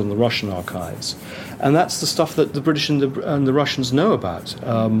material still in the Russian archives, and that's the stuff that the British and the Russians know about.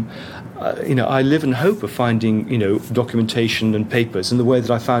 I live in hope of finding, documentation and papers in the way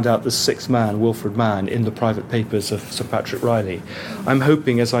that I found out the sixth man, Wilfred Mann, in the private papers of Sir Patrick Riley. I'm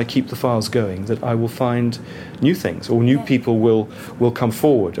hoping, as I keep the files going, that I will find new things, or new people will come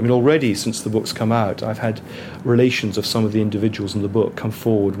forward. I mean, already since the book's come out, I've had relations of some of the individuals in the book come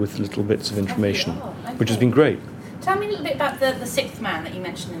forward with little bits of information, which has been great. Tell me a little bit about the sixth man that you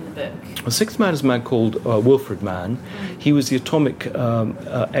mentioned in the book. The sixth man is a man called Wilfred Mann. He was the atomic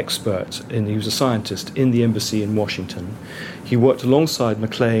expert. He was a scientist in the embassy in Washington. He worked alongside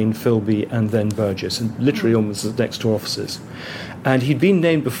Maclean, Philby, and then Burgess, and literally almost the next door officers. And he'd been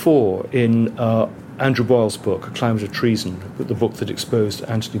named before in Andrew Boyle's book, A Climate of Treason, the book that exposed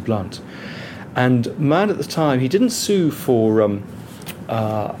Anthony Blunt. And Mann at the time, he didn't sue for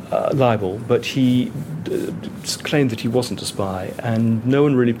libel, but he claimed that he wasn't a spy, and no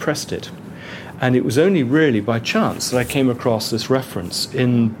one really pressed it. And it was only really by chance that I came across this reference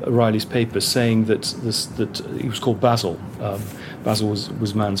in Riley's papers saying that he was called Basil. Basil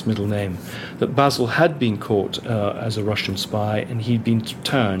was Mann's middle name. That Basil had been caught as a Russian spy, and he'd been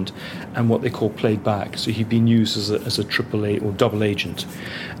turned and what they call played back. So he'd been used as a triple A or double agent.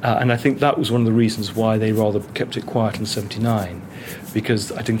 And I think that was one of the reasons why they rather kept it quiet in 1979,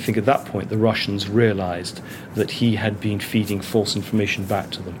 because I didn't think at that point the Russians realised that he had been feeding false information back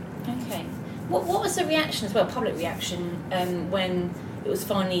to them. Okay. What was the reaction as well, public reaction, when it was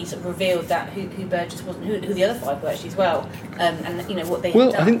finally sort of revealed that who Burgess was and who the other five were actually as well, and what they had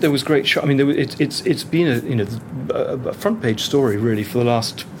done? I think there was great shock. I mean, it's been a front page story really for the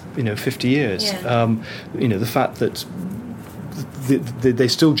last 50 years. Yeah. The fact that they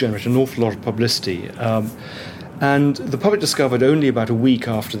still generate an awful lot of publicity. And the public discovered only about a week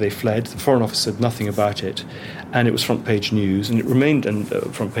after they fled. The Foreign Office said nothing about it, and it was front-page news, and it remained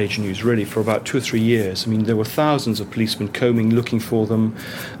front-page news, really, for about 2 or 3 years. I mean, there were thousands of policemen combing, looking for them.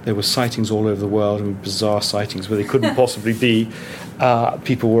 There were sightings all over the world, bizarre sightings where they couldn't possibly be.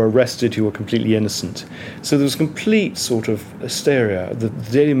 People were arrested who were completely innocent. So there was complete sort of hysteria. The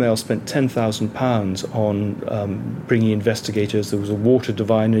Daily Mail spent £10,000 on bringing investigators. There was a water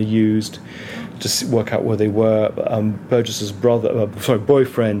diviner used to work out where they were. Burgess's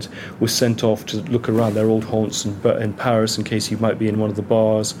boyfriend was sent off to look around their old haunts in Paris in case he might be in one of the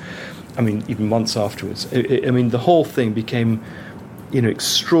bars. I mean, even months afterwards. The whole thing became,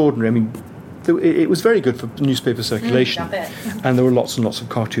 extraordinary. I mean, it was very good for newspaper circulation, and there were lots and lots of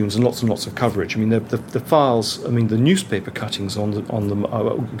cartoons and lots of coverage. I mean, the files. I mean, the newspaper cuttings on them.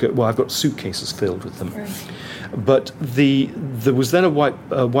 I've got suitcases filled with them. Right. But there was then a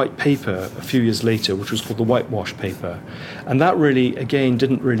white paper a few years later, which was called the Whitewash Paper, and that really, again,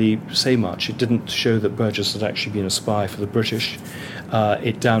 didn't really say much. It didn't show that Burgess had actually been a spy for the British.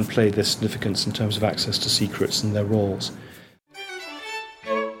 It downplayed their significance in terms of access to secrets and their roles.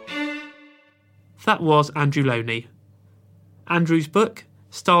 That was Andrew Loney. Andrew's book,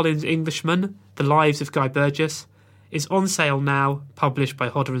 Stalin's Englishmen, The Lives of Guy Burgess, is on sale now, published by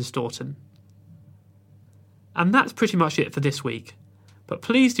Hodder and Stoughton. And that's pretty much it for this week. But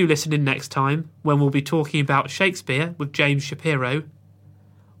please do listen in next time, when we'll be talking about Shakespeare with James Shapiro,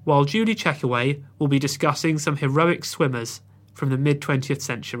 while Julie Checkaway will be discussing some heroic swimmers from the mid-20th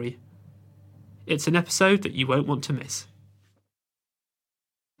century. It's an episode that you won't want to miss.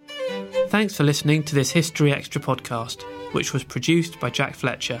 Thanks for listening to this History Extra podcast, which was produced by Jack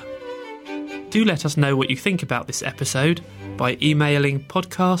Fletcher. Do let us know what you think about this episode by emailing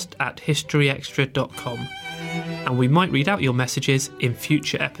podcast@historyextra.com, and we might read out your messages in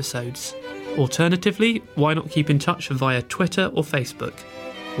future episodes. Alternatively, why not keep in touch via Twitter or Facebook,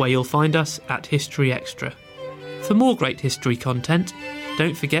 where you'll find us at History Extra. For more great history content,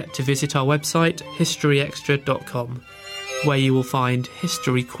 don't forget to visit our website historyextra.com, where you will find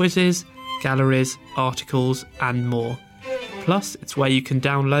history quizzes, galleries, articles and more. Plus, it's where you can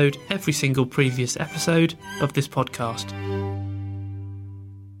download every single previous episode of this podcast.